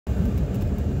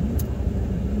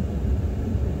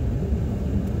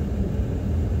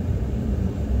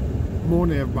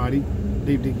Morning, everybody.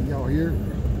 Dave Dickey, y'all here.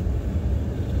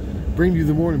 Bring you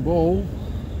the morning bowl.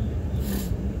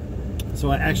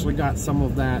 So I actually got some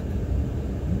of that,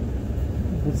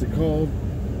 what's it called?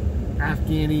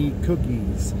 Afghani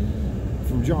cookies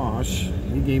from Josh.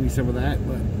 He gave me some of that,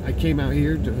 but I came out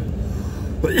here to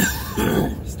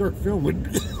start filming.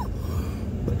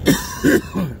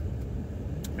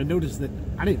 I noticed that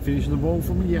I didn't finish the bowl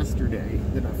from yesterday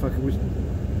that I fucking was,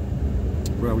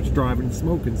 where I was driving and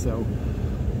smoking, so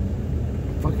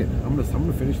fuck it, I'm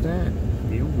gonna finish that.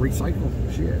 You know, recycle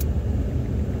shit.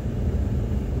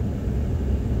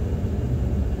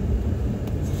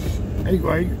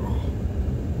 Anyway,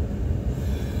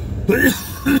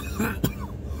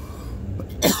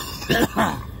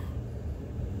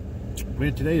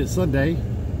 man, today is Sunday,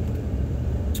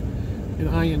 and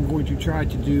I am going to try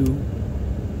to do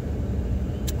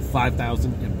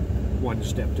 5,001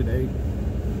 step today.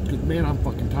 Because, man, I'm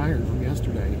fucking tired from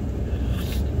yesterday.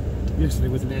 Yesterday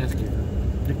was an ass kicker.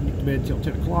 Didn't get to bed until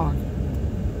 10 o'clock.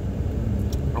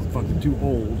 I'm fucking too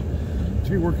old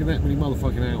to be working that many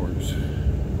motherfucking hours.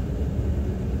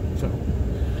 So,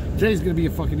 today's going to be a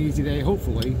fucking easy day,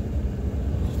 hopefully.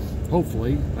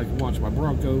 Hopefully, I can watch my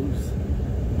Broncos.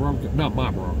 Not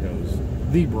my Broncos.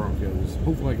 The Broncos.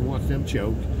 Hopefully I can watch them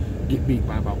choke. Get beat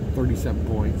by about 37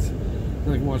 points.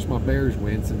 Then I can watch my Bears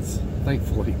win, since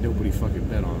thankfully nobody fucking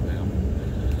bet on them.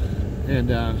 And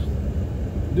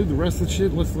do the rest of the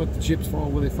shit. Let's let the chips fall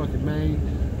where they fucking may.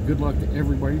 Good luck to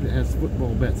everybody that has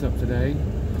football bets up today.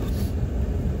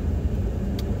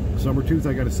 Summer Tooth,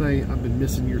 I gotta say, I've been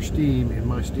missing your Steam and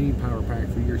my Steam Power Pack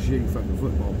for your shitty fucking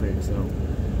football pick, so.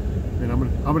 And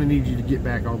I'm gonna need you to get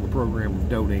back on the program of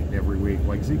donating every week,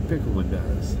 like Zeke Pickleman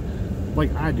does,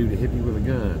 like I do to hit me with a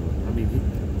gun. I mean,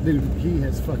 he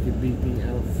has fucking beat me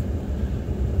out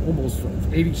of almost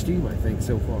 80 Steam, I think,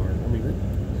 so far. I mean,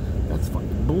 that's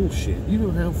fucking bullshit. You know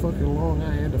how fucking long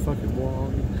I had to fucking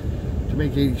blog to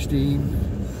make 80 Steam?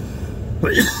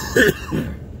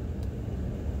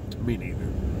 Me neither.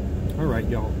 All right,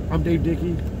 y'all. I'm Dave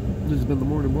Dickey. This has been the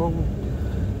Morning Bowl.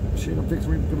 Shit, I'm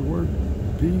fixing to go to work.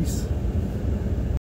 Peace.